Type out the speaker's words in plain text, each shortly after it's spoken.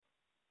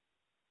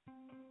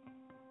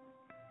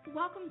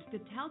Welcome to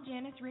the Tell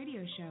Janice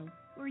radio show,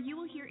 where you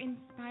will hear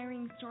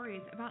inspiring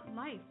stories about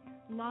life,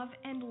 love,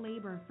 and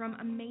labor from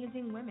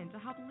amazing women to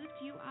help lift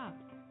you up.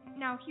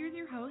 Now, here's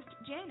your host,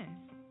 Janice.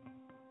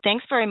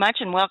 Thanks very much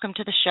and welcome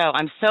to the show.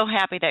 I'm so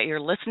happy that you're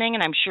listening,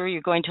 and I'm sure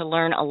you're going to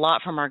learn a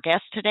lot from our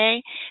guest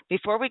today.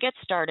 Before we get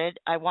started,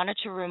 I wanted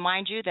to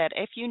remind you that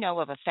if you know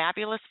of a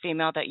fabulous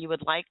female that you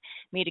would like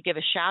me to give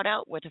a shout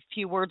out with a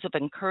few words of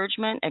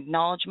encouragement,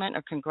 acknowledgement,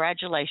 or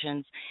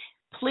congratulations,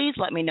 please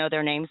let me know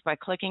their names by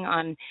clicking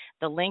on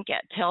the link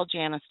at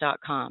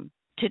telljanice.com.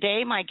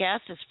 Today, my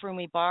guest is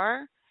Frumi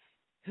Barr,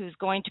 who's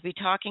going to be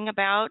talking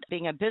about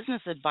being a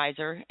business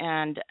advisor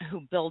and who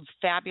builds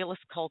fabulous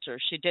culture.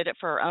 She did it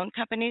for her own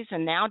companies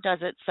and now does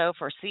it so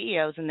for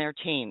CEOs and their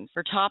teams.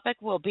 Her topic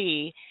will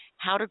be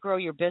how to grow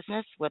your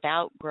business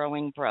without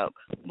growing broke.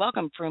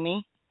 Welcome,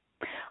 Frumi.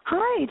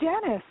 Hi,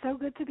 Janice. So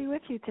good to be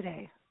with you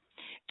today.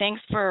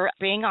 Thanks for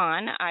being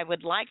on. I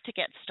would like to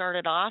get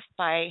started off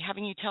by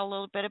having you tell a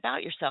little bit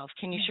about yourself.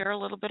 Can you share a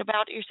little bit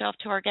about yourself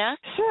to our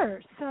guests?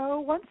 Sure. So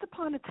once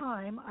upon a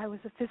time, I was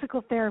a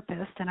physical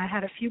therapist, and I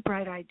had a few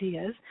bright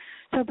ideas.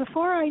 So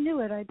before I knew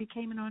it, I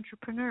became an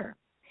entrepreneur.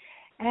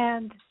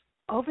 And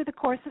over the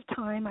course of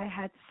time, I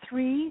had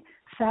 3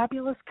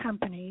 fabulous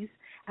companies,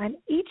 and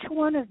each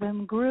one of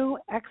them grew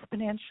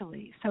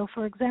exponentially. So,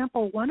 for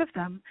example, one of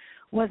them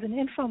was an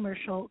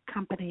infomercial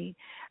company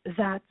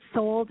that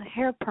sold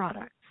hair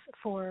products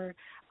for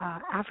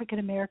African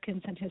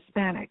Americans and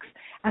Hispanics.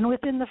 And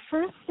within the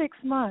first 6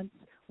 months,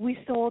 we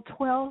sold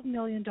 $12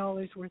 million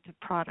worth of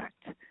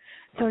product.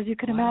 So as you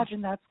can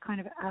imagine, that's kind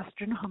of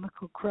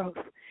astronomical growth.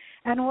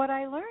 And what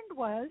I learned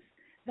was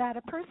that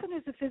a person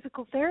who's a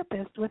physical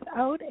therapist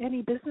without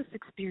any business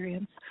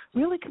experience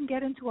really can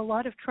get into a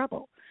lot of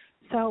trouble.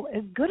 So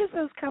as good as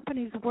those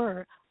companies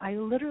were, I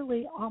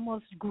literally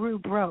almost grew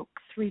broke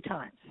 3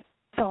 times.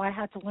 So I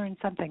had to learn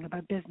something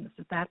about business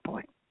at that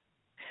point.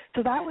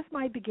 So that was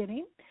my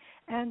beginning.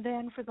 And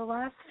then for the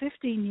last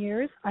 15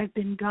 years, I've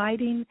been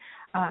guiding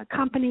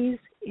companies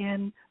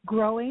in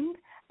growing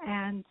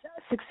and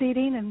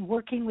succeeding and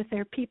working with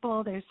their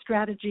people, their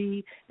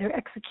strategy, their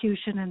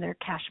execution, and their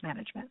cash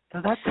management.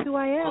 So that's who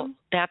I am.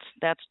 Oh,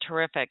 that's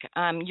terrific.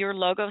 Your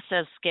logo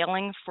says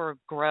Scaling for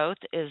Growth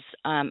is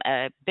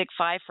a Big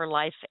 5 for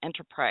Life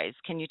enterprise.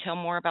 Can you tell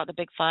more about the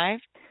Big 5?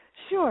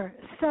 Sure.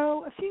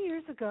 So a few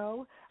years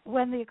ago,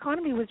 when the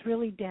economy was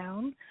really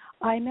down,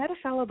 I met a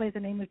fellow by the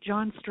name of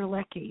John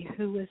Strzelecki,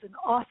 who is an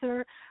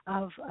author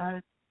of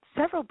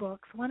several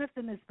books. One of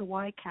them is The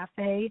Why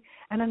Cafe,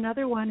 and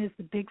another one is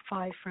The Big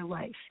 5 for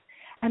Life.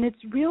 And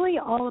it's really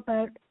all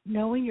about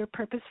knowing your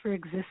purpose for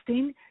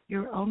existing,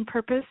 your own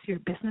purpose, your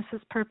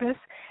business's purpose,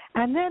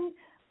 and then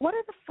what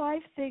are the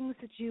 5 things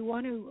that you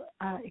want to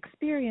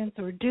experience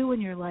or do in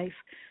your life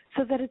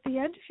so that at the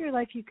end of your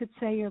life you could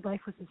say your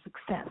life was a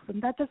success?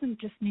 And that doesn't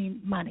just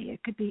mean money.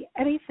 It could be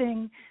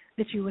anything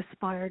that you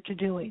aspire to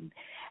doing.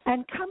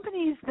 And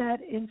companies that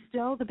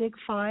instill the Big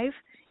 5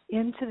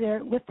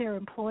 with their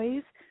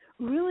employees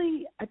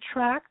really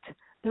attract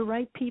the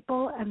right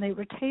people, and they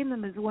retain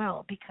them as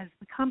well, because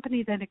the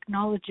company then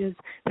acknowledges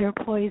their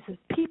employees as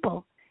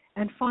people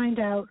and find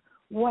out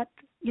what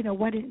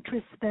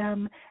interests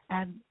them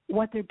and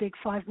what their Big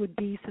 5 would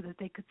be so that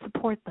they could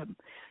support them.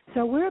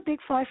 So we're a Big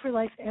 5 for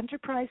Life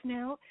enterprise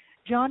now.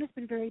 John has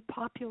been very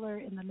popular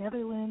in the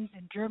Netherlands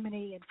and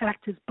Germany. In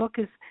fact,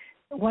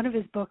 one of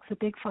his books, The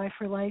Big 5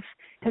 for Life,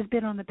 has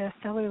been on the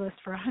bestseller list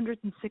for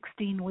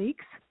 116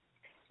 weeks.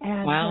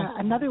 And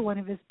another one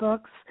of his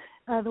books,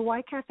 The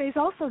Why Cafe, is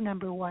also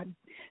number 1.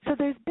 So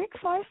there's Big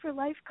 5 for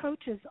Life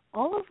coaches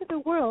all over the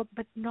world,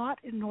 but not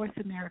in North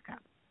America.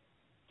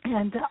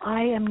 And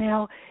I am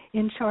now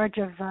in charge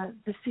of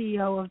the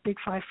CEO of Big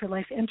 5 for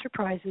Life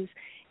Enterprises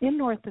in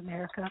North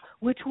America,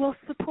 which will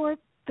support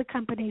the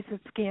companies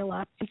that scale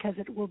up, because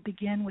it will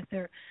begin with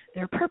their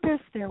purpose,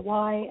 their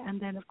why,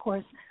 and then, of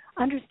course,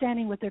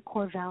 understanding what their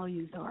core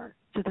values are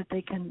so that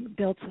they can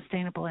build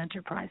sustainable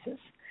enterprises.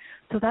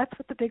 So that's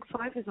what the Big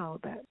 5 is all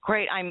about.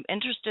 Great. I'm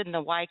interested in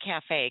the Why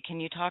Cafe.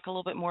 Can you talk a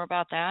little bit more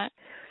about that?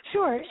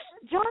 Sure.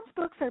 John's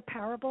books are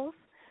parables.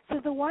 So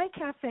the Why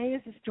Cafe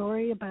is a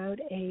story about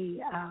a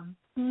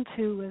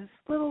who is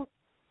a little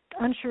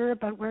unsure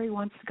about where he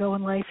wants to go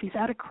in life. He's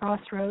at a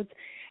crossroads,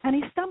 and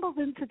he stumbles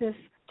into this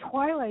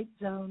Twilight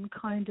Zone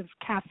kind of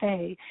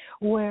cafe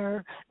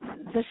where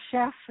the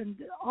chef and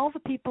all the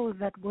people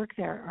that work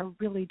there are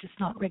really just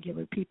not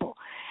regular people.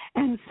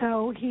 And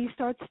so he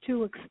starts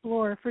to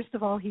explore. First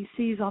of all, he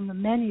sees on the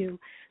menu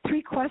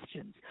 3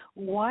 questions.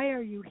 Why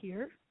are you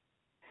here?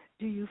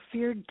 Do you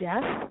fear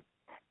death?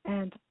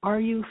 And are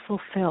you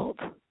fulfilled?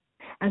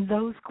 And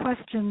those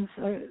questions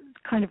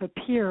kind of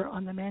appear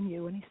on the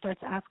menu, and he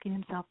starts asking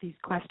himself these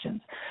questions.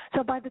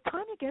 So by the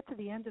time you get to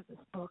the end of this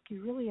book,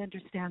 you really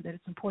understand that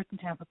it's important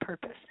to have a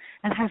purpose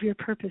and have your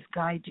purpose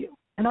guide you.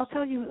 And I'll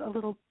tell you a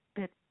little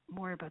bit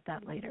more about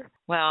that later.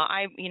 Well,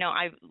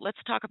 let's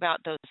talk about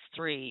those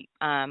 3.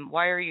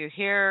 Why are you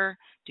here?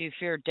 Do you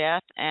fear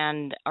death?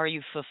 And are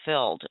you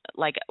fulfilled?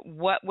 Like,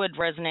 what would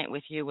resonate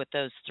with you with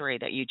those 3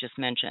 that you just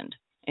mentioned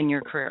in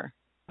your career?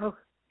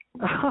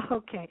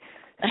 Okay.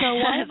 So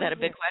why Is that a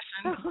big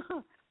question?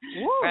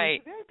 Whoa,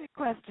 Right. it's a very big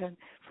question.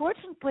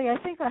 Fortunately, I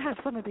think I have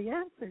some of the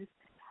answers.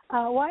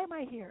 Why am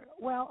I here?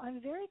 Well,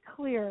 I'm very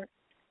clear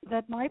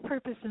that my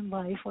purpose in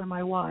life, or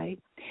my why,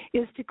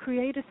 is to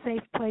create a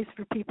safe place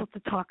for people to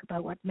talk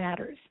about what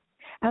matters.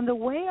 And the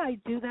way I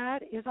do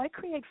that is I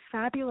create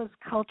fabulous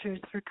cultures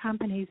for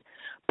companies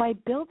by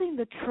building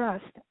the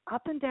trust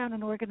up and down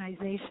an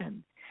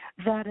organization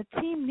that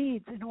a team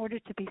needs in order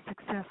to be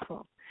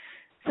successful.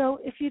 So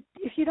if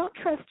you don't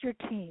trust your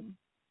team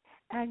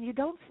and you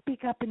don't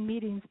speak up in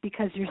meetings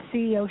because your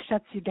CEO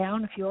shuts you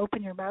down if you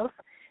open your mouth,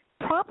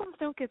 problems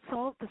don't get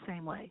solved the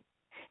same way.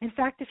 In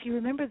fact, if you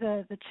remember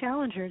the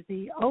Challenger,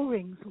 the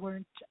O-rings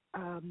weren't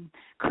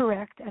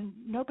correct, and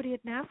nobody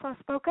at NASA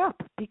spoke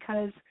up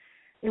because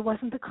it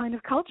wasn't the kind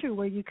of culture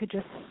where you could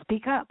just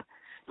speak up.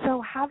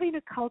 So having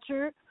a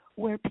culture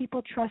where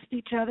people trust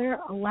each other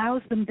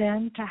allows them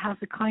then to have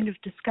the kind of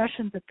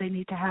discussions that they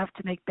need to have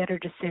to make better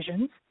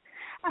decisions,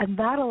 and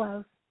that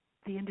allows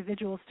the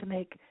individuals to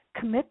make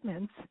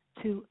commitments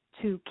to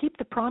keep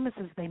the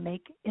promises they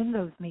make in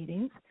those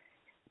meetings.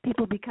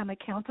 People become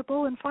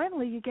accountable, and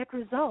finally you get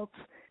results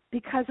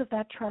because of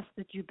that trust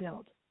that you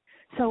build.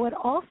 So it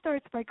all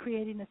starts by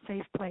creating a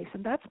safe place,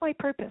 and that's my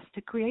purpose,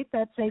 to create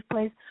that safe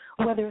place,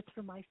 whether it's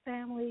for my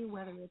family,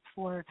 whether it's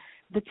for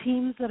the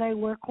teams that I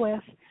work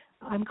with.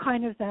 I'm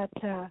kind of that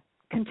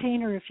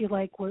container, if you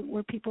like,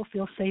 where people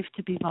feel safe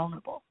to be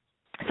vulnerable.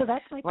 So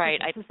that's my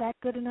purpose. Is that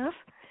good enough?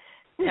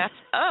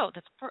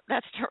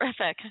 That's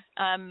terrific.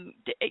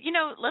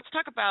 Let's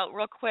talk about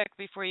real quick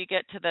before you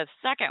get to the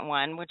second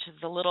one, which is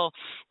a little,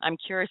 I'm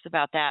curious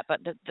about that, but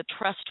the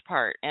trust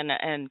part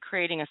and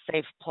creating a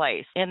safe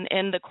place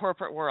in the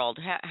corporate world.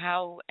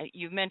 How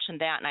you mentioned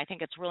that, and I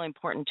think it's really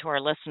important to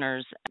our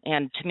listeners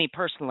and to me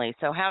personally.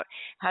 So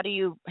how do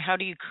you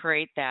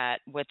create that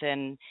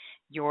within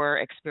your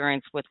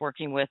experience with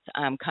working with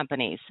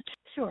companies?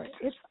 Sure.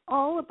 It's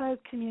all about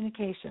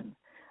communication.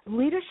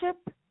 Leadership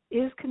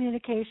is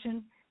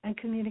communication, and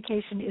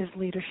communication is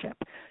leadership.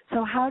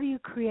 So how do you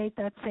create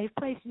that safe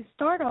place? You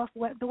start off,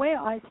 the way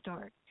I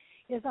start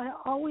is I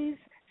always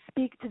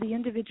speak to the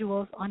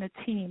individuals on a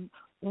team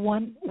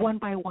one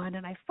by one,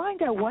 and I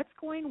find out what's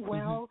going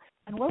well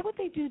and what would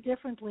they do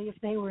differently if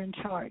they were in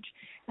charge.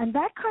 And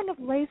that kind of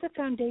lays a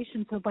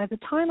foundation, so by the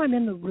time I'm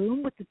in the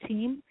room with the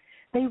team,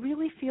 they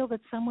really feel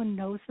that someone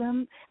knows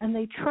them and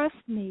they trust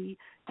me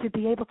to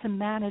be able to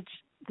manage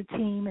the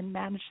team and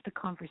manage the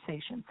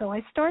conversation. So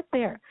I start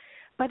there.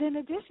 But in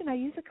addition, I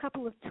use a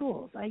couple of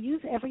tools. I use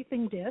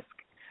Everything Disc,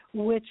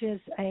 which is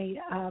an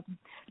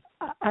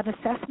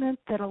assessment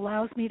that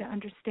allows me to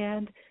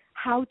understand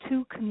how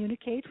to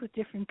communicate with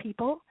different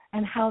people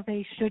and how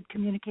they should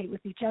communicate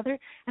with each other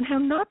and how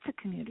not to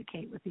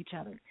communicate with each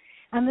other.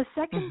 And the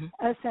second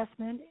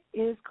assessment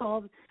is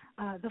called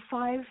The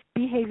 5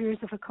 Behaviors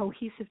of a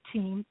Cohesive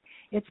Team.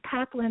 It's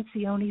Pat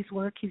Lencioni's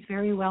work. He's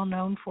very well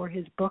known for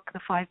his book, The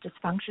 5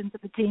 Dysfunctions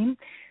of a Team.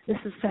 This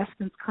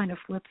assessment kind of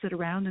flips it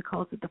around and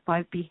calls it The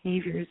 5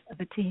 Behaviors of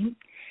a Team.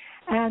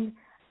 And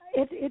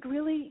it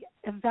really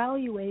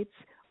evaluates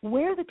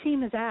where the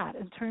team is at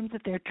in terms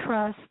of their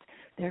trust,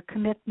 their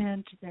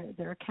commitment,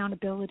 their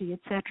accountability,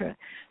 etc.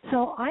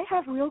 So I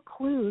have real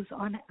clues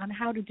on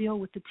how to deal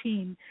with the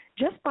team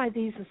just by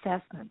these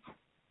assessments.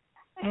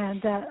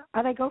 And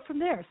I go from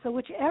there. So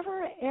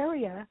whichever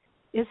area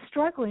is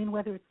struggling,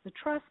 whether it's the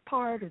trust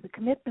part or the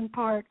commitment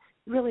part,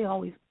 really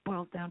always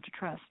boils down to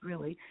trust,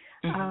 really.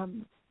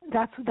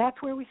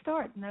 That's where we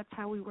start, and that's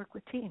how we work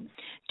with teams.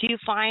 Do you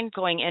find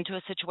going into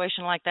a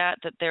situation like that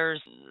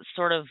there's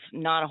sort of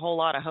not a whole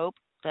lot of hope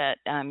that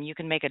you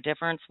can make a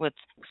difference with,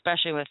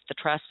 especially if the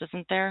trust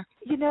isn't there?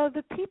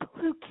 The people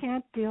who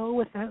can't deal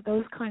with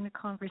those kind of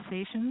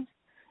conversations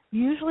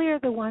usually are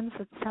the ones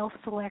that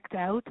self-select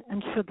out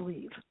and should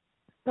leave.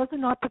 Those are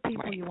not the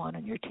people you want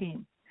on your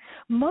team.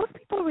 Most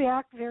people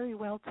react very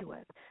well to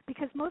it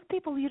because most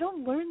people, you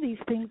don't learn these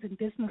things in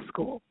business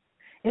school.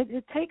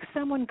 It takes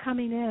someone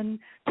coming in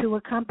to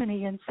a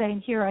company and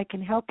saying, here, I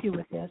can help you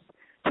with this,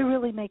 to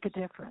really make a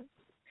difference.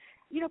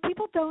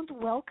 People don't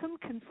welcome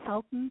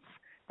consultants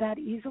that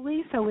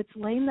easily, so it's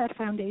laying that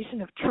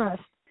foundation of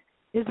trust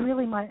is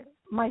really my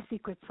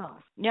secret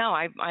sauce. No,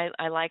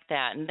 I like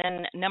that. And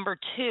then number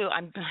 2,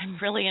 I'm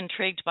really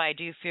intrigued by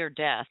do you fear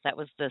death? That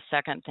was the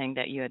second thing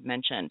that you had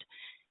mentioned.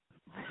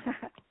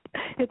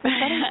 It's a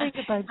funny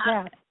thing about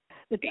death.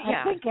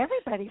 I think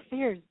everybody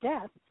fears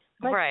death.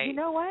 But you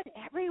know what?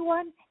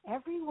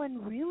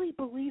 Everyone really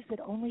believes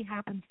it only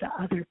happens to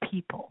other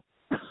people.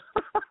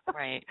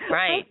 Right.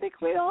 I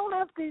think we all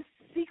have this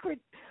secret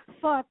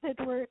thought that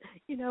we're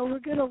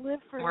going to live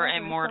forever. We're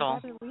immortal.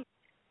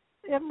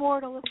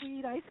 Immortal if we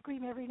eat ice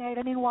cream every night.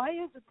 I mean, why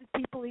is it that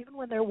people, even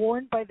when they're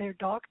warned by their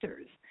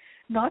doctors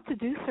not to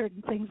do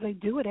certain things, they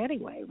do it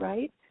anyway,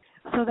 right?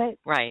 So that,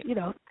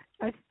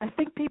 I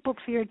think people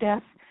fear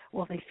death.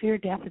 Well, they fear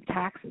death and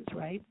taxes,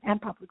 right?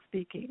 And public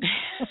speaking.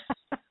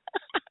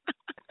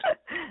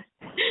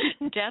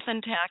 Death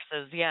and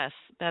taxes, yes.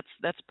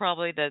 That's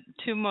probably the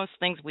two most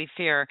things we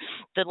fear.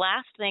 The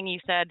last thing you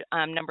said,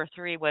 number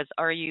 3, was,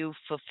 are you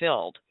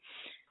fulfilled?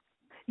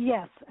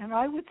 Yes, and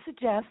I would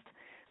suggest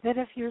that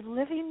if you're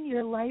living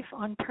your life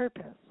on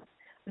purpose,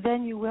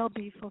 then you will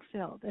be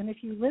fulfilled. And if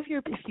you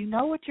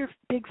know what your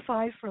big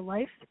 5 for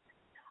life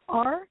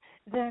are,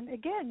 then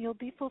again you'll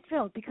be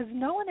fulfilled, because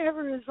no one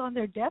ever is on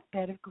their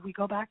deathbed, if we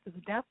go back to the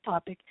death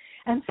topic,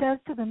 and says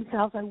to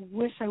themselves, I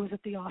wish I was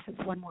at the office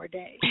one more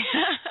day.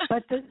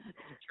 But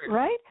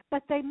right?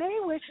 But they may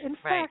wish. In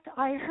fact,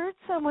 I heard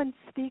someone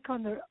speak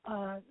on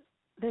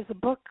there's a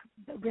book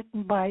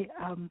written by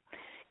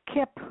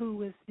Kip, who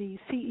was the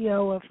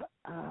CEO of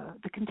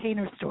the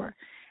Container Store,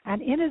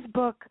 and in his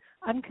book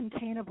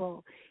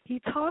Uncontainable,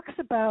 he talks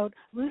about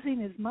losing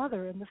his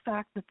mother and the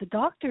fact that the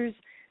doctors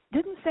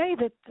didn't say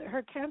that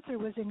her cancer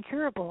was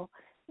incurable.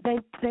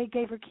 They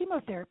gave her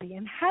chemotherapy,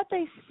 and had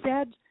they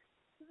said,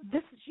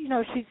 this,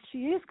 she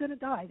is going to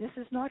die, this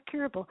is not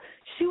curable,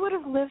 she would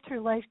have lived her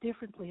life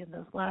differently in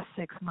those last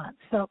 6 months.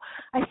 So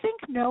I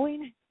think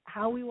knowing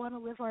how we want to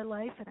live our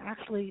life and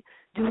actually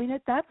doing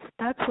it, that's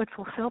what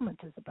fulfillment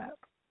is about.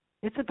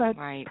 It's about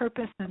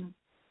purpose and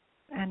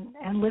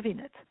living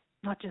it,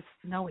 not just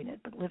knowing it,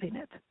 but living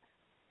it.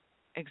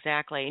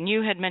 Exactly. And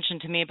you had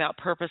mentioned to me about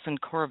purpose and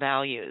core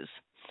values,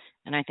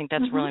 and I think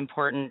that's really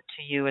important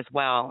to you as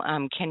well.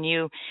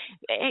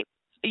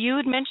 You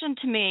had mentioned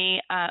to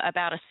me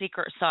about a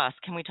secret sauce.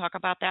 Can we talk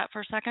about that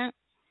for a second?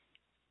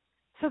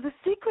 So the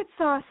secret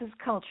sauce is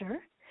culture,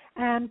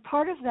 and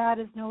part of that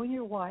is knowing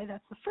your why.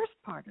 That's the first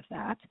part of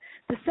that.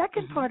 The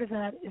second part of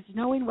that is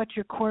knowing what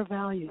your core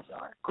values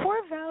are.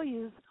 Core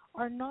values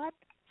are not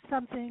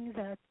something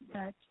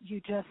that you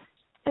just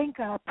think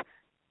up,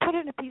 put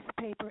in a piece of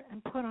paper,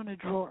 and put on a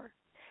drawer.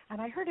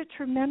 And I heard a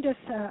tremendous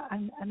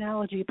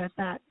analogy about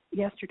that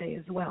yesterday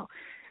as well.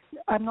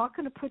 I'm not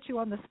going to put you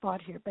on the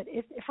spot here, but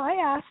if I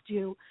asked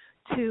you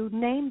to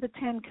name the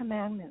 10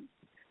 commandments,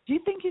 do you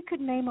think you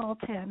could name all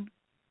 10?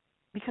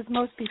 Because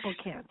most people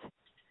can't.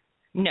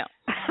 No,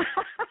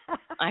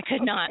 I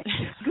could not.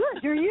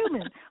 Good, you're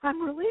human.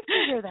 I'm relieved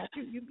to hear that.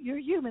 You're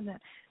human then.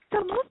 So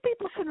most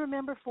people can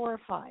remember 4 or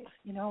 5,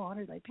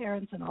 honor thy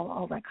parents and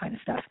all that kind of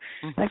stuff,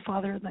 thy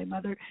father and thy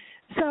mother.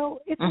 So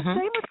it's the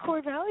same with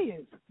core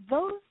values.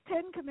 Those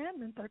 10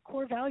 commandments are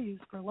core values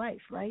for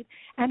life, right?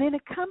 And in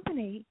a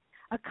company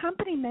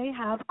may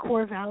have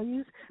core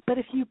values, but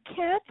if you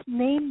can't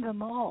name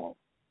them all,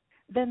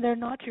 then they're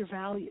not your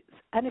values,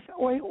 and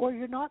or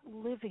you're not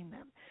living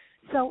them.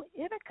 So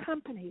in a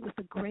company with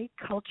a great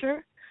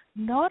culture,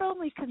 not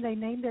only can they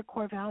name their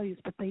core values,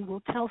 but they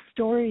will tell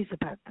stories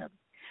about them.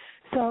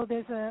 So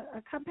there's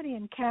a company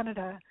in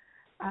Canada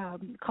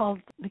called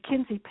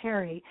McKinsey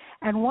Perry,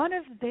 and one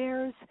of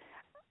their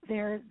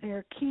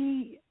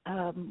key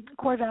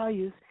core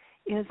values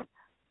is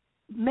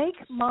make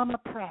mama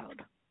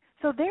proud.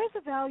 So there's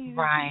a value you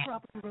can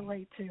probably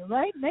relate to,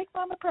 right? Make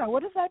mama proud.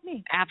 What does that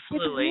mean?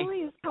 Absolutely. It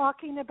really is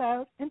talking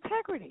about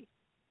integrity.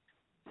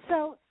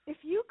 So if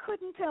you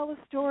couldn't tell a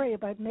story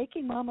about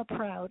making mama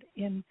proud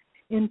in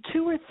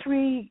 2 or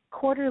 3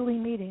 quarterly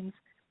meetings,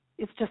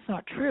 it's just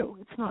not true.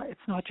 It's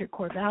not your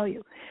core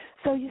value.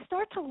 So you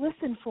start to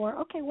listen for,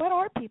 okay, what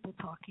are people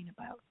talking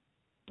about?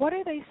 What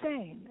are they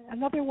saying?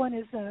 Another one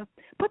is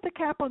put the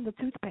cap on the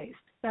toothpaste.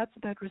 That's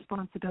about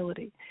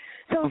responsibility.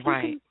 So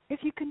if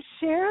you can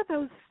share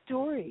those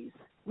stories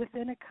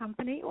within a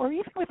company or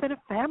even within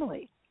a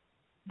family,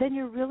 then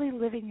you're really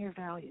living your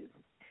values.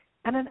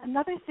 And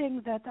another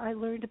thing that I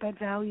learned about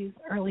values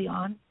early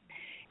on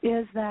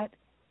is that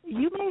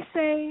you may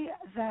say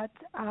that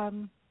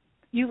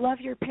you love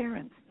your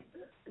parents,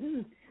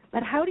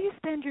 but how do you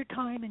spend your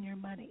time and your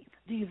money?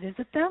 Do you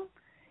visit them?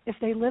 If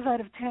they live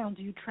out of town,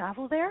 do you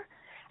travel there?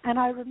 And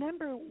I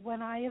remember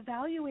when I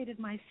evaluated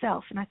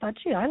myself, and I thought,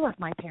 gee, I love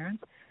my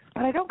parents,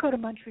 but I don't go to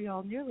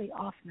Montreal nearly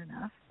often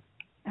enough,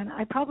 and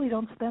I probably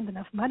don't spend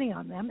enough money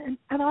on them.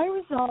 And I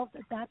resolved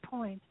at that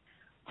point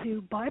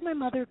to buy my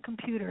mother a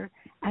computer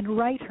and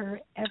write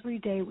her every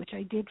day, which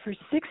I did for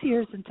 6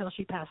 years until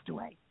she passed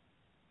away.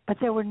 But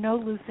there were no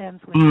loose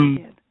ends when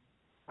she did.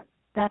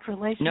 That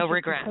relationship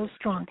was so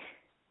strong.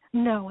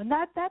 No, and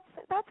that's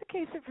a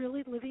case of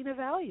really living a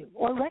value,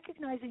 or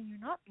recognizing you're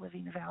not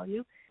living a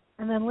value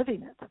and then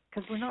living it,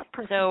 because we're not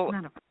perfect,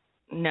 none of us.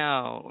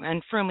 No.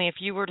 And Frumi, if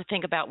you were to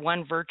think about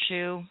one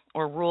virtue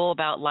or rule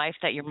about life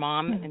that your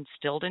mom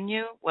instilled in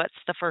you, what's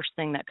the first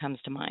thing that comes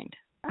to mind?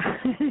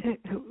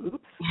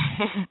 Oops.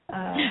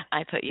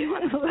 I put you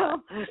on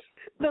the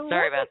spot.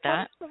 Sorry about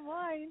that. The one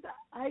that comes to mind,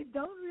 I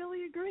don't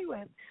really agree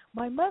with.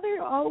 My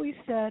mother always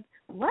said,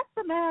 let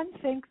the man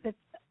think that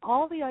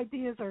all the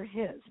ideas are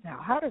his. Now,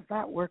 how does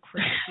that work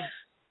for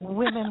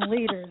women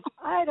leaders?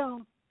 I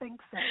don't think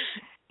so.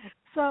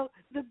 So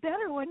the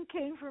better one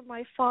came from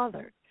my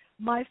father.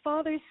 My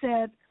father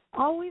said,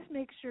 always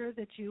make sure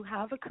that you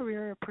have a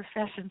career or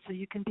profession so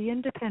you can be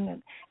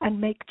independent and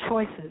make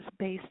choices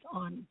based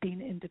on being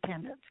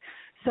independent.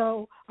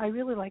 So I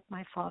really like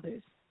my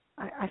father's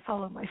I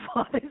follow my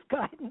father's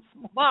guidance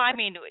more. Well, I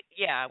mean,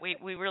 yeah,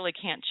 we really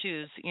can't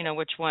choose,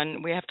 which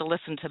one. We have to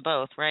listen to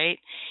both, right?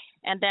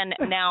 And then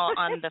now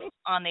on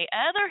the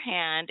other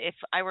hand, if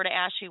I were to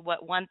ask you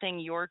what one thing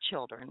your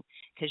children,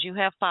 because you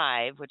have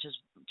 5, which is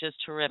just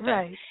terrific.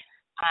 Right.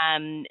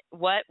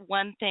 What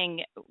one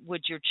thing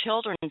would your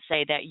children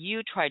say that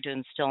you tried to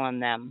instill in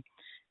them?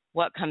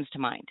 What comes to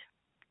mind?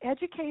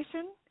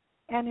 Education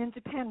and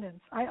independence.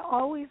 I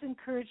always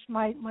encouraged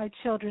my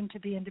children to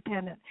be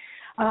independent.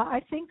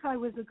 I think I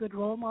was a good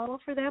role model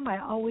for them.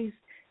 I always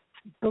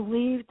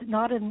believed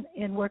not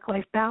in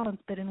work-life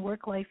balance, but in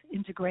work-life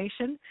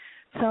integration.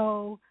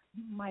 So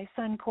my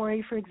son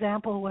Corey, for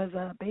example, was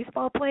a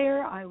baseball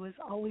player. I was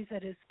always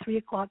at his 3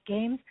 o'clock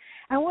games.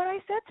 And what I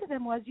said to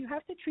them was, you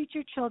have to treat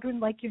your children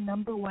like your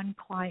number one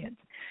client.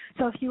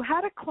 So if you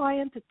had a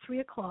client at 3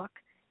 o'clock,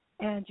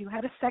 and you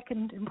had a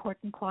second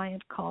important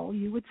client call,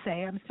 you would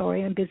say, I'm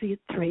sorry, I'm busy at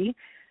 3.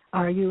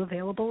 Are you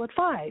available at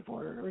 5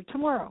 or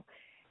tomorrow?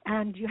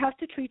 And you have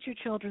to treat your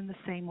children the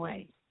same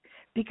way,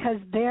 because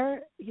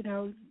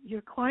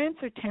your clients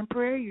are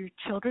temporary, your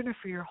children are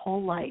for your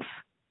whole life.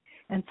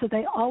 And so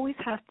they always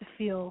have to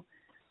feel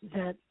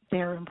that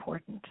they're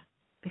important,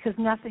 because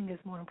nothing is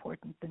more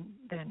important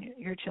than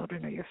your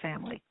children or your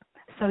family.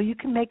 So you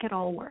can make it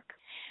all work.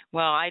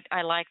 Well,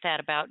 I like that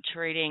about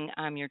treating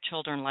your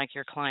children like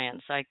your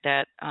clients. Like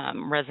that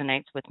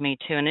resonates with me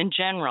too. And in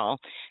general,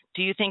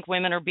 do you think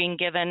women are being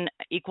given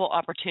equal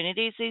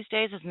opportunities these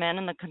days as men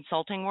in the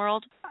consulting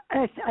world?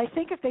 I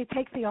think if they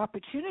take the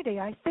opportunity,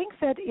 I think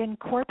that in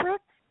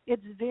corporate,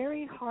 it's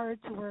very hard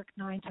to work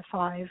 9 to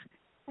 5,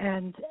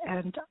 and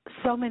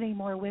so many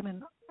more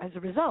women as a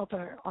result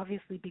are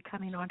obviously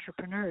becoming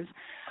entrepreneurs.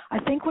 I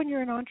think when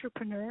you're an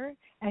entrepreneur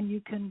and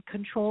you can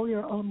control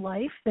your own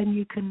life, then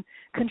you can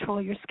control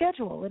your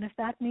schedule. And if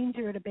that means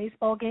you're at a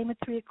baseball game at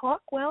 3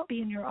 o'clock, well,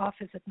 be in your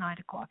office at 9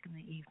 o'clock in the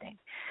evening.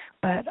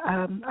 But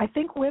I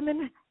think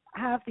women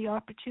have the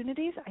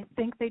opportunities. I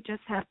think they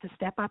just have to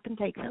step up and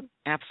take them.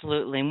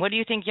 Absolutely. And what do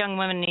you think young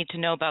women need to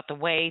know about the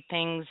way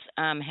things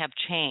have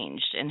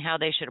changed and how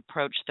they should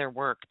approach their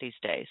work these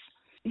days?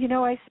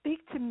 I speak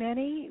to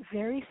many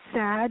very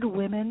sad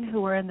women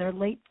who are in their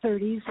late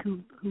 30s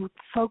who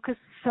focus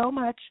so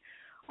much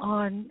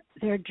on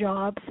their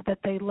jobs that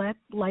they let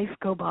life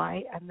go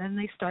by, and then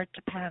they start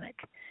to panic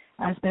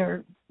as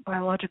their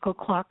biological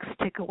clocks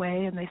tick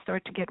away, and they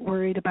start to get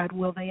worried about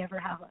will they ever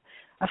have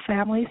a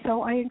family.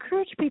 So I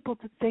encourage people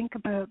to think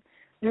about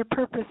their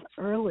purpose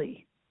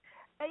early.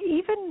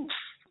 Even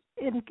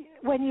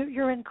when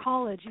you're in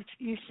college,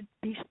 you should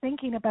be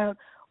thinking about,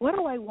 what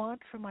do I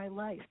want for my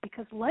life?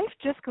 Because life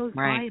just goes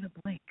by in a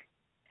blink.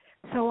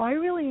 So I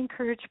really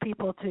encourage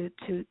people to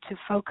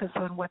focus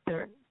on what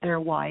their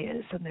why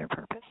is and their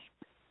purpose,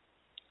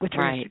 which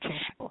are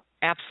interchangeable.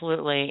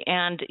 Absolutely.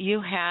 And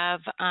you have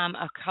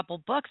a couple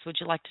books. Would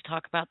you like to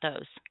talk about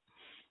those?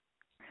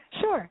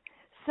 Sure.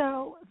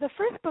 So the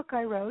first book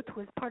I wrote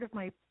was part of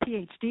my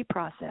PhD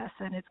process,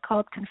 and it's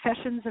called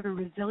Confessions of a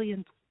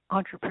Resilient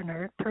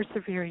Entrepreneur,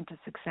 Persevering to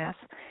Success.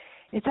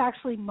 It's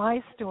actually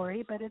my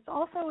story, but it's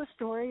also a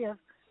story of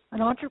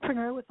an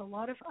entrepreneur with a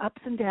lot of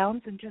ups and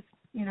downs and just,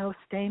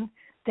 staying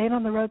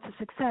on the road to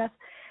success.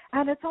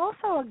 And it's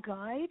also a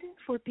guide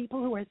for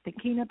people who are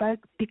thinking about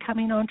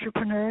becoming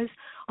entrepreneurs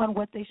on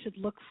what they should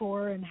look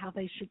for and how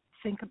they should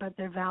think about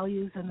their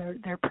values and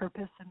their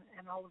purpose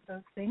and all of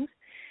those things.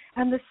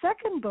 And the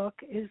second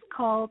book is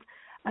called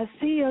A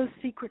CEO's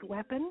Secret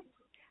Weapon,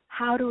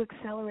 How to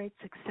Accelerate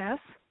Success.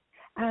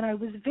 And I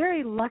was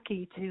very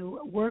lucky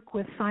to work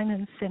with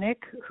Simon Sinek,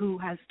 who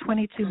has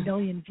 22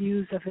 million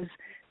views of his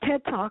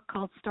TED Talk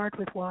called Start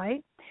With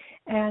Why.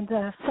 And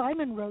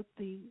Simon wrote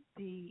the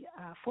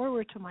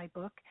foreword to my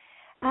book.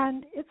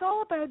 And it's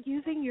all about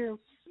using your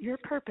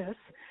purpose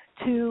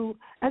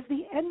as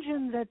the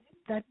engine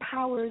that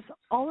powers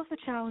all of the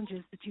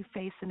challenges that you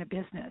face in a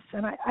business.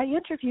 And I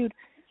interviewed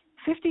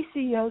 50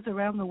 CEOs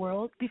around the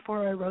world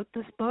before I wrote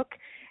this book,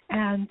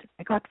 and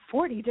I got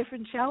 40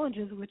 different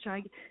challenges, which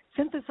I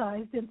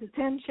synthesized into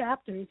 10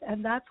 chapters,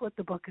 and that's what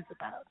the book is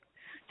about.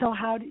 So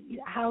how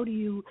do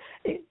you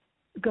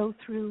go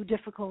through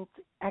difficult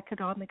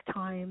economic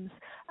times?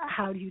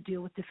 How do you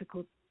deal with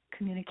difficult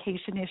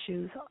communication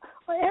issues?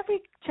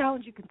 Every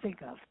challenge you can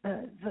think of.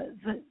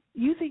 The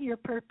using your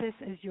purpose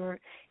as your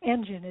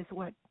engine is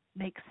what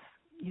makes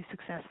you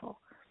successful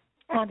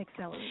and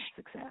accelerates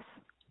success.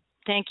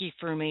 Thank you,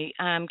 Frumi.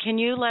 Can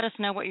you let us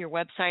know what your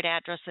website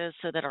address is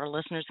so that our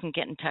listeners can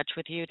get in touch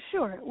with you?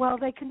 Sure. Well,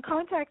 they can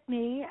contact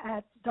me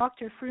at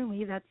Dr.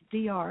 Frumi, that's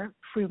Dr.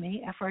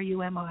 Frumi,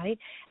 Frumi,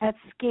 at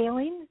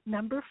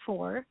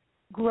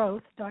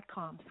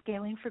scaling4growth.com,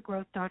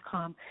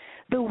 scalingforgrowth.com.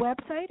 The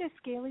website is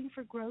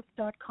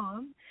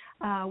scalingforgrowth.com,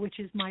 which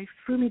is my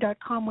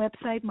Frumi.com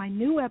website. My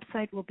new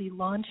website will be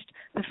launched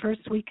the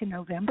first week in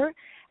November,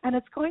 and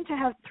it's going to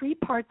have 3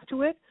 parts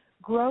to it: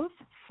 growth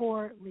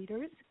for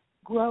leaders,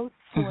 growth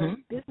for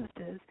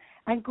businesses,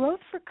 and growth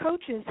for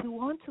coaches who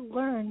want to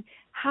learn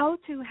how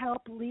to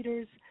help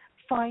leaders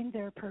find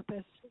their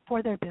purpose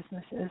for their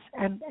businesses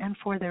and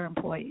for their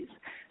employees.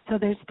 So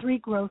there's 3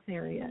 growth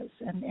areas,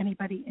 and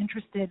anybody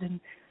interested in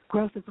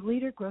growth as a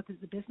leader, growth as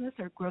a business,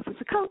 or growth as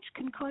a coach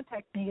can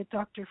contact me at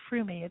Dr.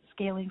 Frumi at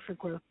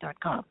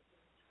scalingforgrowth.com.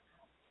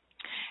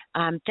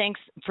 Thanks,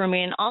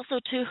 Frumi. And also,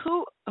 too,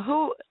 who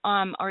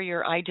are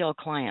your ideal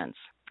clients?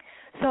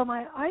 So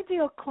my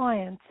ideal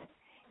client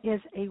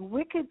is a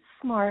wicked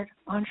smart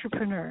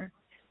entrepreneur.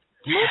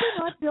 Maybe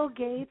not Bill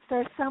Gates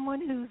or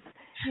someone who's,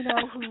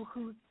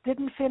 who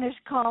didn't finish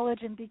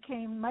college and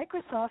became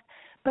Microsoft,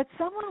 but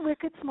someone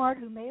wicked smart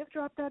who may have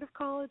dropped out of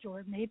college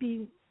or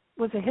maybe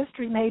was a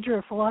history major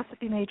or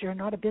philosophy major and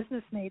not a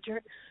business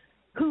major,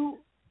 who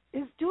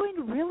is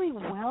doing really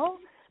well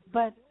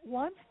but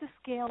wants to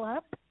scale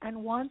up and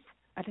wants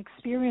an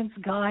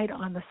experienced guide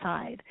on the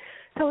side.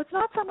 So it's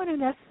not someone who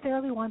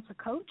necessarily wants a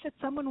coach. It's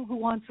someone who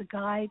wants a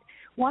guide,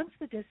 wants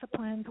the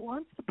disciplines,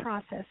 wants the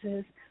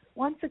processes,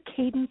 wants a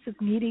cadence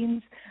of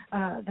meetings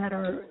that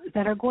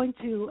are going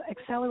to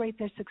accelerate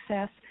their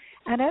success.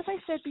 And as I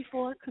said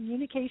before,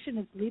 communication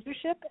is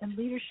leadership, and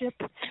leadership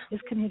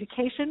is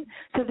communication.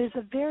 So there's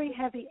a very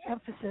heavy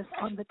emphasis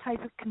on the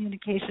type of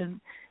communication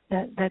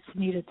that's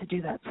needed to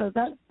do that. So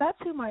that's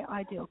who my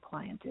ideal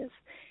client is.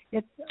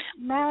 It's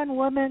man,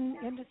 woman,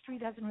 industry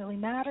doesn't really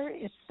matter.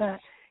 It's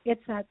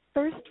that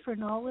thirst for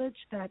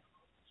knowledge, that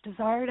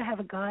desire to have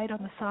a guide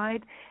on the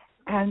side,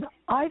 and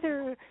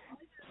either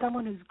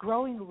someone who's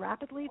growing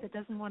rapidly that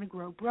doesn't want to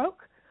grow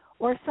broke,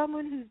 or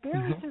someone who's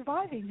barely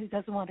surviving who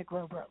doesn't want to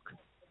grow broke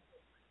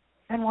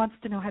and wants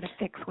to know how to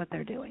fix what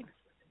they're doing.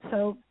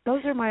 So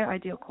those are my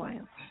ideal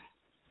clients.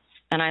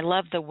 And I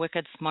love the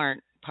wicked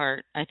smart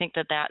part. I think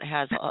that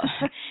has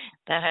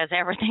that has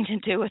everything to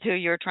do with who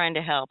you're trying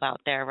to help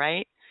out there,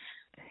 right?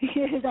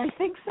 Yes, I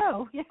think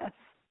so, yes.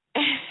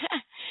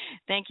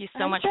 Thank you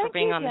so much for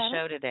being on the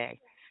show today.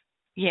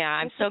 Yeah,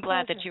 I'm so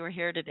glad that you were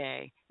here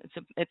today.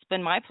 It's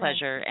been my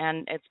pleasure,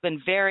 and it's been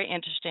very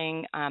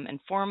interesting,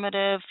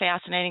 informative,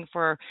 fascinating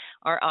for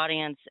our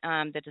audience.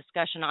 The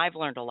discussion, I've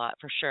learned a lot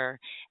for sure,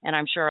 and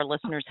I'm sure our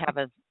listeners have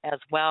as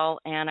well,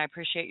 and I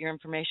appreciate your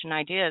information and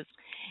ideas.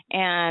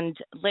 And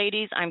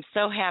ladies, I'm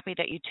so happy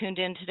that you tuned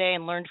in today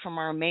and learned from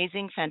our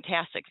amazing,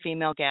 fantastic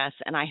female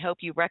guests, and I hope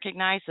you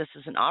recognize this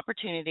is an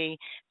opportunity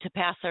to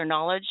pass their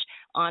knowledge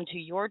on to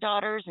your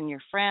daughters and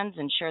your friends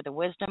and share the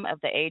wisdom of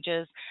the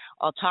ages.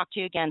 I'll talk to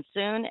you again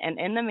soon, and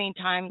in the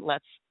meantime,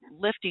 let's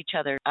lift each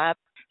other up,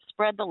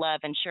 spread the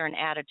love, and share an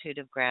attitude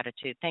of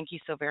gratitude. Thank you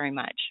so very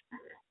much.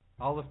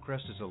 Olive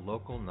Crest is a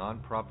local,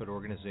 nonprofit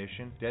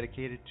organization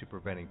dedicated to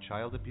preventing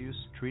child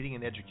abuse, treating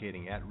and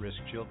educating at-risk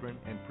children,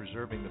 and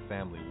preserving the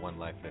family one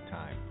life at a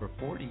time. For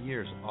 40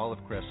 years,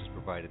 Olive Crest has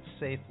provided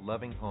safe,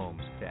 loving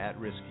homes to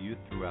at-risk youth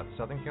throughout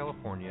Southern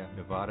California,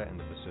 Nevada, and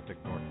the Pacific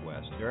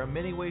Northwest. There are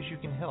many ways you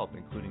can help,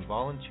 including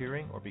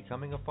volunteering or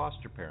becoming a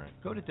foster parent.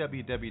 Go to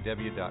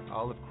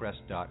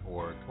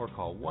www.olivecrest.org or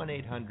call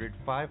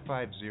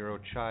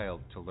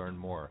 1-800-550-CHILD to learn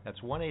more. That's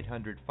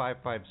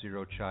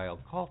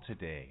 1-800-550-CHILD. Call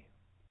today.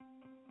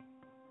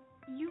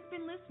 You've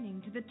been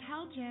listening to the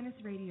Tell Janice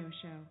radio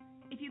show.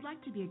 If you'd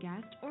like to be a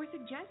guest or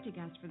suggest a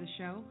guest for the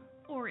show,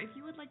 or if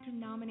you would like to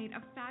nominate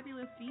a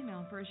fabulous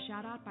female for a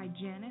shout-out by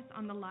Janice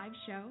on the live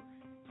show,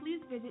 please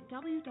visit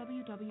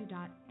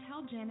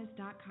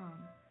www.telljanice.com.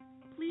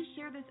 Please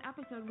share this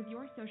episode with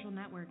your social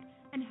network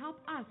and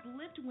help us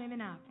lift women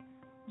up.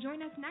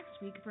 Join us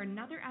next week for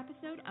another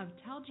episode of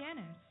Tell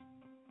Janice.